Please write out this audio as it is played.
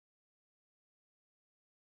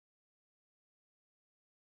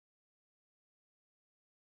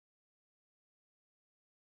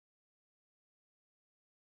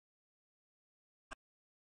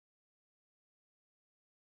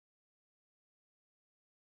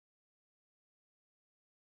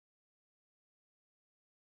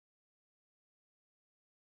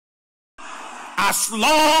as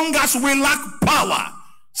long as we lack power,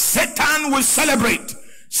 Satan will celebrate.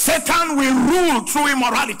 Satan will rule through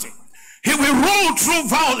immorality. He will rule through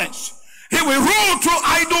violence. He will rule through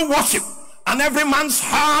idol worship. And every man's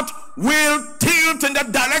heart will tilt in the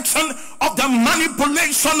direction of the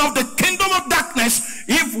manipulation of the kingdom of darkness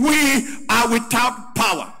if we are without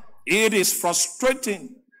power. It is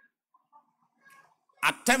frustrating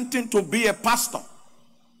attempting to be a pastor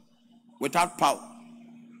without power.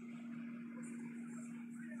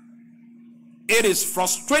 It is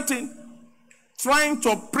frustrating trying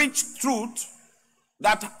to preach truth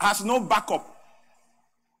that has no backup.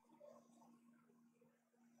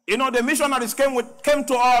 You know, the missionaries came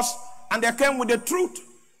to us and they came with the truth,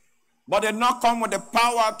 but they did not come with the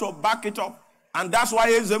power to back it up. And that's why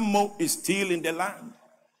Ezemo is still in the land.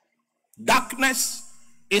 Darkness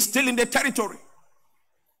is still in the territory.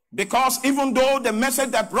 Because even though the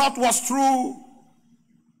message they brought was true,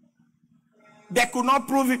 they could not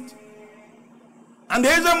prove it. And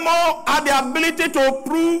Ezemo had the ability to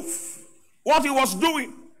prove what he was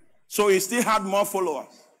doing. So he still had more followers.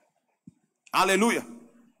 Hallelujah.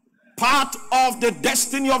 Part of the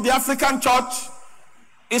destiny of the African church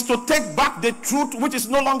is to take back the truth which is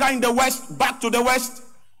no longer in the West, back to the West,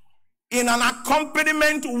 in an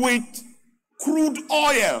accompaniment with crude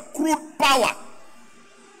oil, crude power,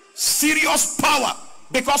 serious power.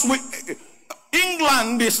 Because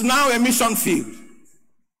England is now a mission field.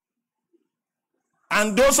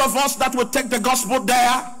 And those of us that will take the gospel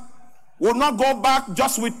there will not go back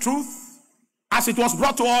just with truth as it was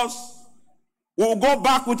brought to us. We will go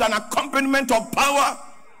back with an accompaniment of power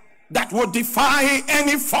that will defy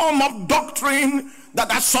any form of doctrine that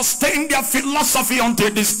has sustained their philosophy until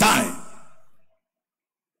this time.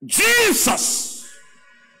 Jesus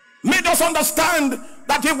made us understand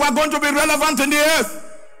that if we are going to be relevant in the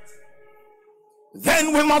earth,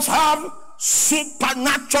 then we must have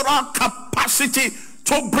supernatural capacity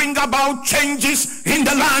to bring about changes in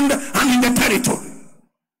the land and in the territory.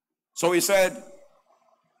 So he said,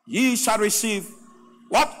 ye shall receive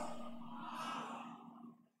what?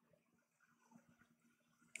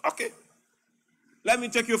 Okay. Let me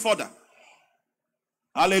take you further.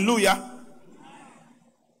 Hallelujah.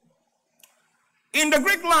 In the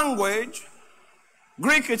Greek language,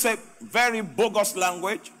 Greek is a very bogus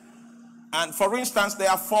language. And for instance, there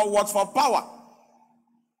are 4 words for power.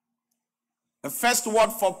 The first word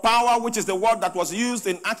for power, which is the word that was used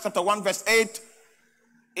in Acts chapter 1 verse 8,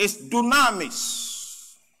 is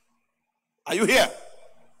dunamis. Are you here?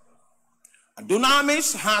 And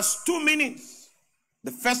dunamis has 2 meanings.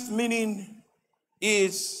 The first meaning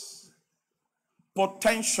is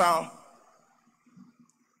potential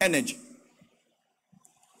energy.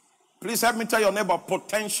 Please help me tell your neighbor,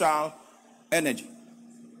 potential energy.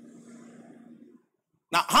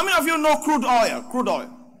 Now, how many of you know crude oil? Crude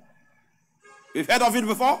oil. You've heard of it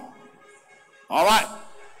before? All right.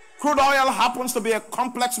 Crude oil happens to be a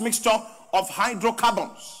complex mixture of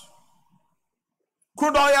hydrocarbons.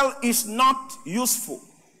 Crude oil is not useful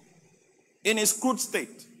in its crude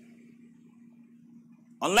state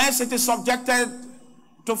unless it is subjected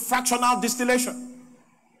to fractional distillation.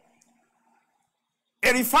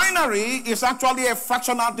 A refinery is actually a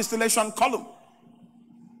fractional distillation column.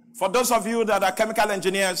 For those of you that are chemical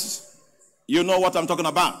engineers, you know what I'm talking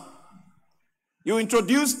about. You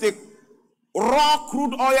introduce the raw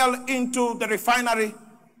crude oil into the refinery,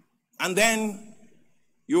 and then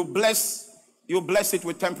you bless it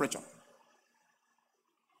with temperature.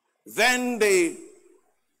 Then the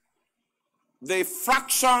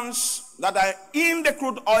fractions that are in the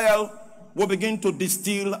crude oil will begin to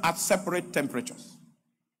distill at separate temperatures.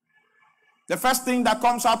 The first thing that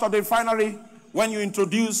comes out of the refinery when you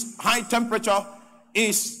introduce high temperature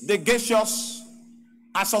is the gaseous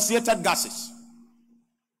associated gases.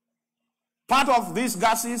 Part of these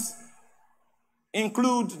gases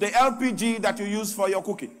include the LPG that you use for your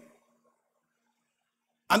cooking.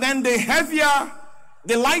 And then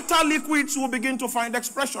the lighter liquids will begin to find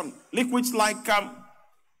expression. Liquids like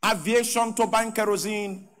aviation turbine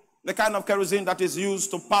kerosene, the kind of kerosene that is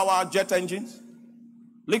used to power jet engines.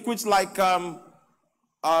 Liquids like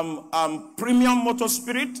premium motor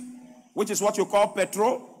spirit, which is what you call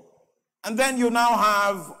petrol. And then you now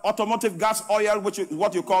have automotive gas oil, which is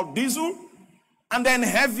what you call diesel. And then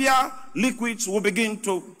heavier liquids will begin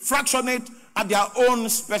to fractionate at their own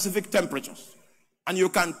specific temperatures. And you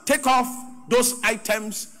can take off those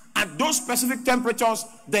items at those specific temperatures,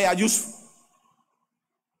 they are useful.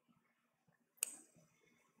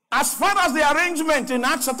 As far as the arrangement in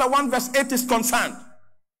Acts chapter 1 verse 8 is concerned,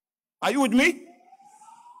 are you with me?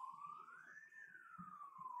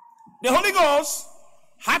 The Holy Ghost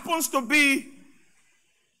happens to be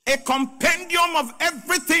a compendium of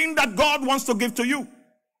everything that God wants to give to you.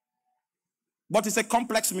 But it's a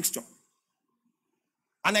complex mixture.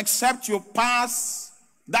 And except you pass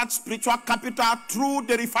that spiritual capital through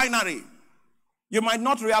the refinery, you might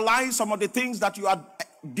not realize some of the things that you are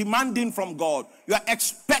demanding from God, you are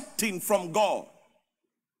expecting from God.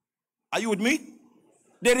 Are you with me?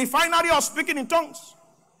 The refinery of speaking in tongues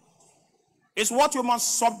is what you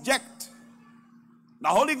must subject the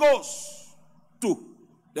Holy Ghost to.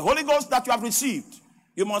 The Holy Ghost that you have received,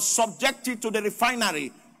 you must subject it to the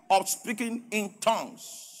refinery of speaking in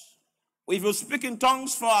tongues. If you speak in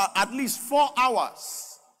tongues for at least 4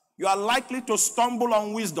 hours, you are likely to stumble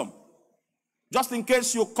on wisdom. Just in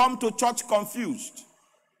case you come to church confused,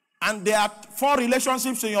 and there are 4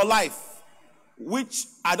 relationships in your life, which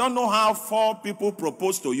I don't know how 4 people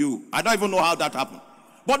propose to you. I don't even know how that happened.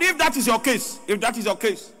 But if that is your case,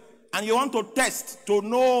 and you want to test to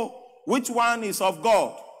know which one is of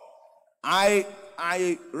God, I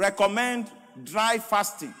recommend dry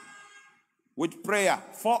fasting with prayer,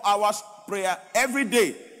 4 hours prayer every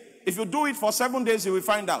day. If you do it for 7 days, you will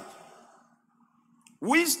find out.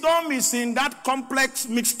 Wisdom is in that complex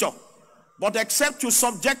mixture. But except you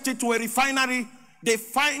subject it to a refinery, the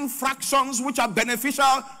fine fractions which are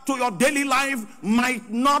beneficial to your daily life might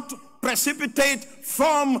not precipitate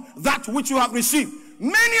from that which you have received.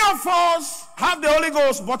 Many of us have the Holy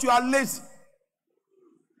Ghost, but you are lazy.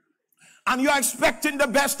 And you are expecting the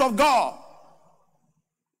best of God.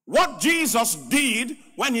 What Jesus did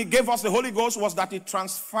when he gave us the Holy Ghost was that he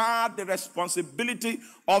transferred the responsibility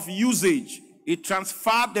of usage. He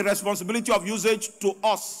transferred the responsibility of usage to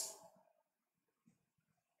us.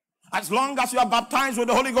 As long as you are baptized with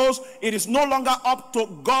the Holy Ghost, it is no longer up to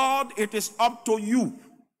God, it is up to you.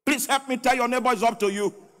 Please help me tell your neighbor it's up to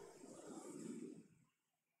you.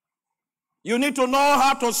 You need to know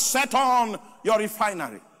how to set on your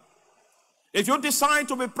refinery. If you decide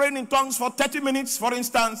to be praying in tongues for 30 minutes, for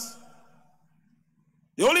instance,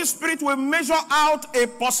 the Holy Spirit will measure out a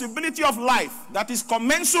possibility of life that is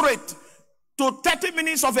commensurate to 30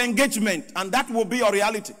 minutes of engagement, and that will be your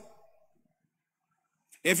reality.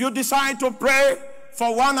 If you decide to pray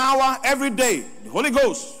for 1 hour every day, the Holy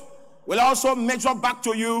Ghost will also measure back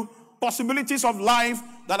to you possibilities of life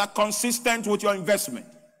that are consistent with your investment.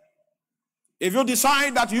 If you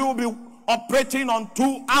decide that you will be operating on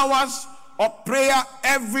 2 hours of prayer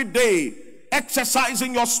every day,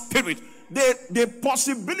 exercising your spirit, the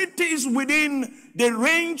possibilities within the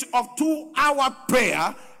range of 2-hour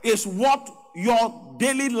prayer is what your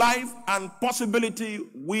daily life and possibility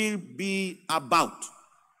will be about.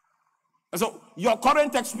 And so your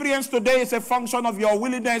current experience today is a function of your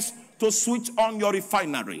willingness to switch on your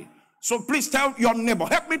refinery. So please tell your neighbor,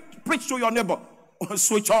 help me preach to your neighbor,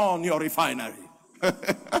 switch on your refinery.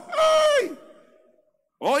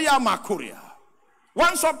 Oh yeah, Makuria.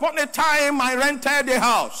 Once upon a time, I rented a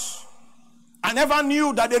house. I never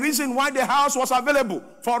knew that the reason why the house was available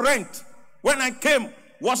for rent when I came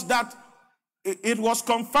was that it was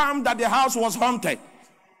confirmed that the house was haunted.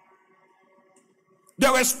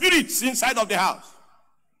 There were spirits inside of the house.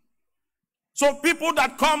 So people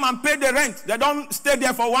that come and pay the rent, they don't stay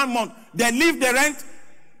there for 1 month. They leave the rent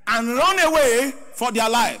and run away for their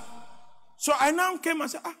life. So I now came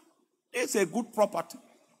and said, it's a good property.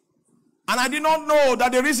 And I did not know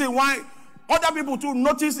that the reason why other people too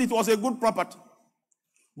noticed it was a good property.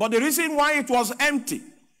 But the reason why it was empty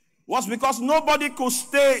was because nobody could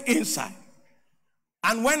stay inside.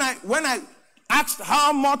 And when I asked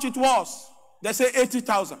how much it was, they say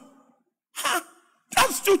 80,000.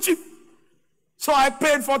 That's too cheap. So I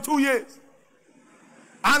paid for 2 years.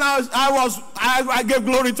 And I gave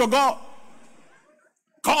glory to God.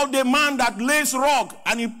 Called the man that lays rug,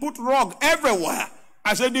 and he put rug everywhere.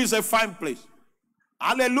 I said, this is a fine place.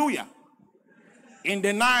 Hallelujah. In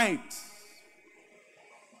the night,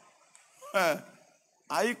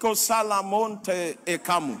 Aiko Salamonte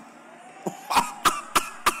Ekamu.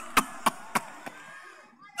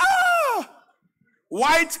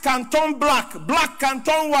 White can turn black, black can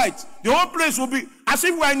turn white. The whole place will be as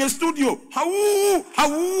if we're in a studio. How?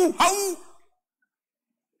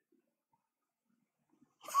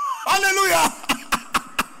 Hallelujah.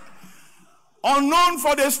 Unknown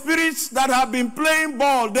for the spirits that have been playing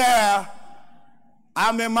ball there,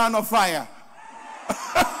 I'm a man of fire.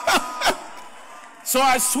 So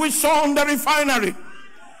I switched on the refinery.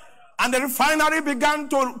 And the refinery began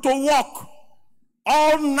to work.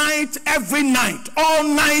 All night, every night. All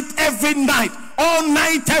night, every night. All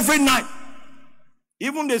night, every night.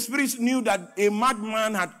 Even the spirits knew that a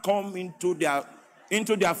madman had come into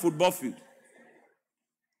their football field.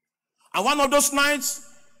 And one of those nights,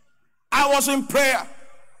 I was in prayer.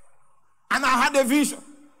 And I had a vision.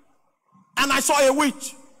 And I saw a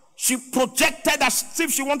witch. She projected as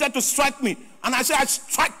if she wanted to strike me. And I said, I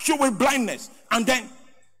strike you with blindness. And then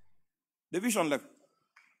the vision left.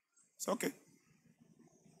 It's okay.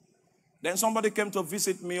 Then somebody came to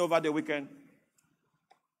visit me over the weekend.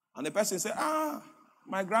 And the person said,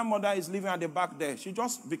 my grandmother is living at the back there. She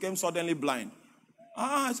just became suddenly blind.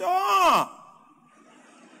 I said, oh!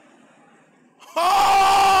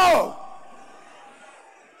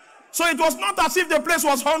 So it was not as if the place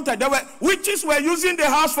was haunted. Witches were using the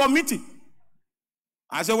house for meeting.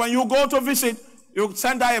 I said, when you go to visit, you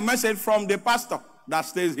send her a message from the pastor that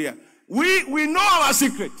stays here. We know our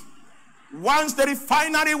secret. Once the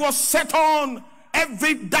refinery was set on,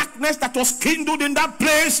 every darkness that was kindled in that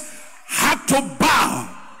place had to bow.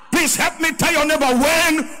 Please help me tell your neighbor,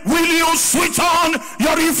 when will you switch on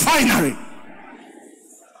your refinery?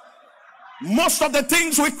 Most of the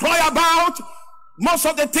things we cry about, most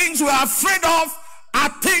of the things we are afraid of, are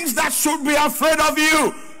things that should be afraid of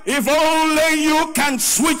you. If only you can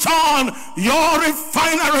switch on your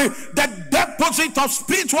refinery, the deposit of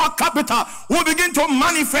spiritual capital will begin to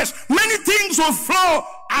manifest. Many things will flow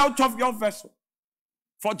out of your vessel.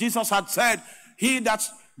 For Jesus had said, he that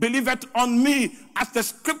believeth on me, as the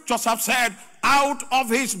scriptures have said, out of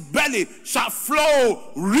his belly shall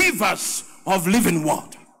flow rivers of living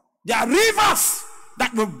water. There are rivers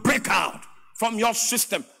that will break out from your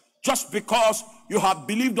system just because you have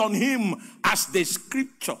believed on him, as the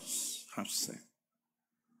scriptures have said.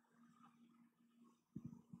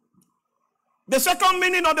 The second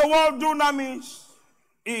meaning of the word dunamis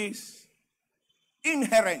is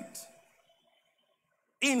inherent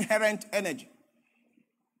energy.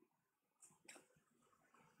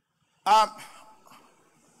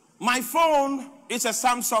 My phone is a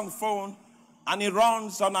Samsung phone, and it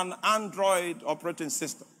runs on an Android operating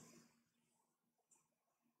system.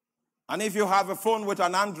 And if you have a phone with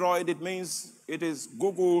an Android, it means it is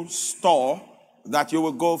Google Store that you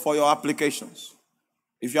will go for your applications.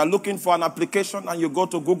 If you are looking for an application and you go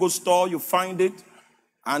to Google Store, you find it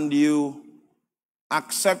and you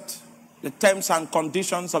accept the terms and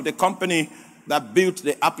conditions of the company that built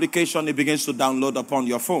the application, it begins to download upon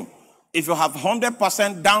your phone. If you have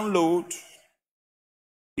 100% download,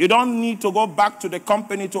 you don't need to go back to the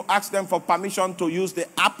company to ask them for permission to use the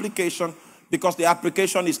application, because the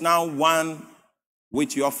application is now one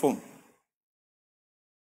with your phone.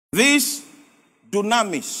 This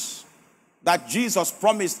dunamis that Jesus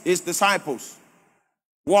promised his disciples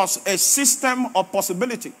was a system of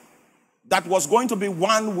possibility that was going to be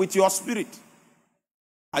one with your spirit.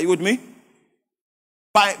 Are you with me?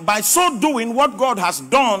 By so doing, what God has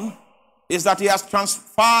done is that he has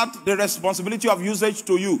transferred the responsibility of usage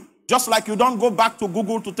to you. Just like you don't go back to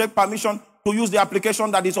Google to take permission to use the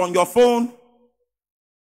application that is on your phone,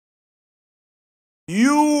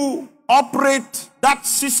 you operate that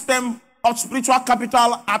system of spiritual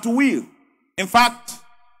capital at will. In fact,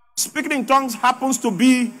 speaking in tongues happens to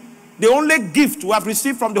be the only gift we have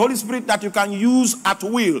received from the Holy Spirit that you can use at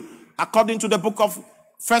will. According to the book of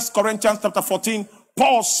 1 Corinthians chapter 14,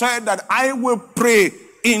 Paul said that I will pray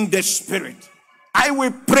in the Spirit. I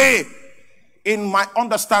will pray in my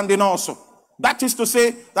understanding also. That is to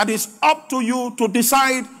say that it's up to you to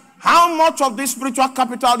decide how much of this spiritual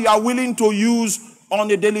capital you are willing to use on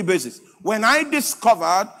a daily basis. When I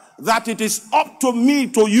discovered that it is up to me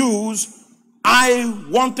to use, I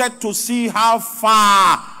wanted to see how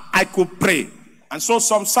far I could pray. And so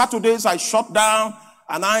some Saturdays I shut down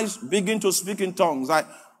and I begin to speak in tongues. I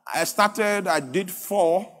did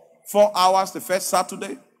 4 hours the first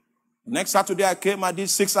Saturday. Next Saturday I came, I did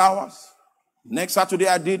 6 hours. Next Saturday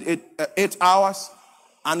I did 8 hours.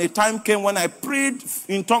 And a time came when I prayed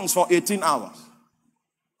in tongues for 18 hours.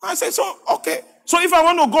 I said, so, okay. So if I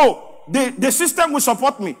want to go, the system will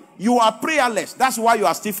support me. You are prayerless. That's why you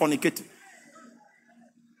are still fornicating.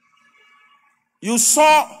 You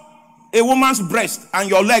saw a woman's breast and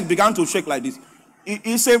your leg began to shake like this.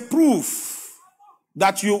 It's a proof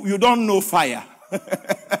that you don't know fire.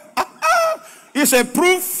 It's a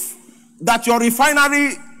proof that your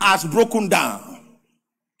refinery has broken down.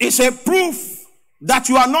 It's a proof that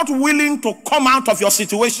you are not willing to come out of your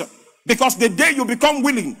situation. Because the day you become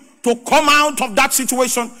willing to come out of that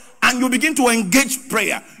situation and you begin to engage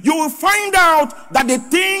prayer, you will find out that the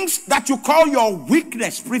things that you call your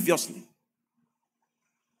weakness previously,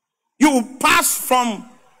 you will pass from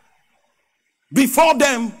before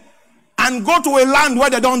them and go to a land where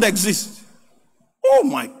they don't exist. Oh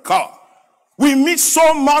my God. We miss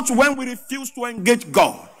so much when we refuse to engage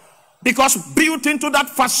God. Because built into that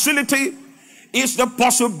facility is the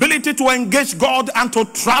possibility to engage God and to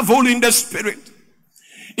travel in the Spirit.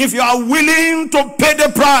 If you are willing to pay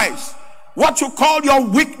the price, what you call your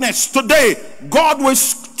weakness today, God will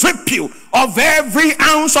strip you of every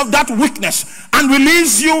ounce of that weakness and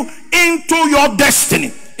release you into your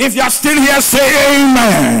destiny. If you are still here, say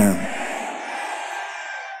amen.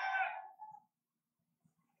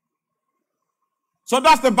 So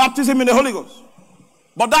that's the baptism in the Holy Ghost.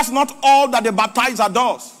 But that's not all that the baptizer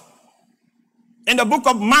does. In the book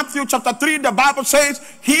of Matthew chapter 3, the Bible says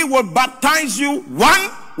he will baptize you, one,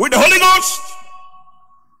 with the Holy Ghost.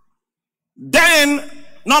 Then,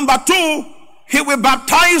 number two, he will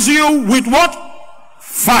baptize you with what?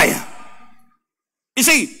 Fire. You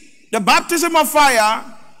see, the baptism of fire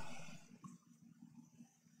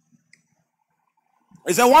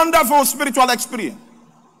is a wonderful spiritual experience.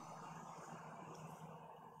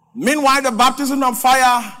 Meanwhile, the baptism of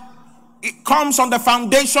fire, it comes on the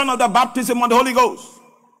foundation of the baptism of the Holy Ghost.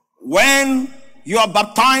 When you are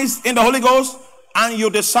baptized in the Holy Ghost and you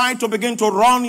decide to begin to run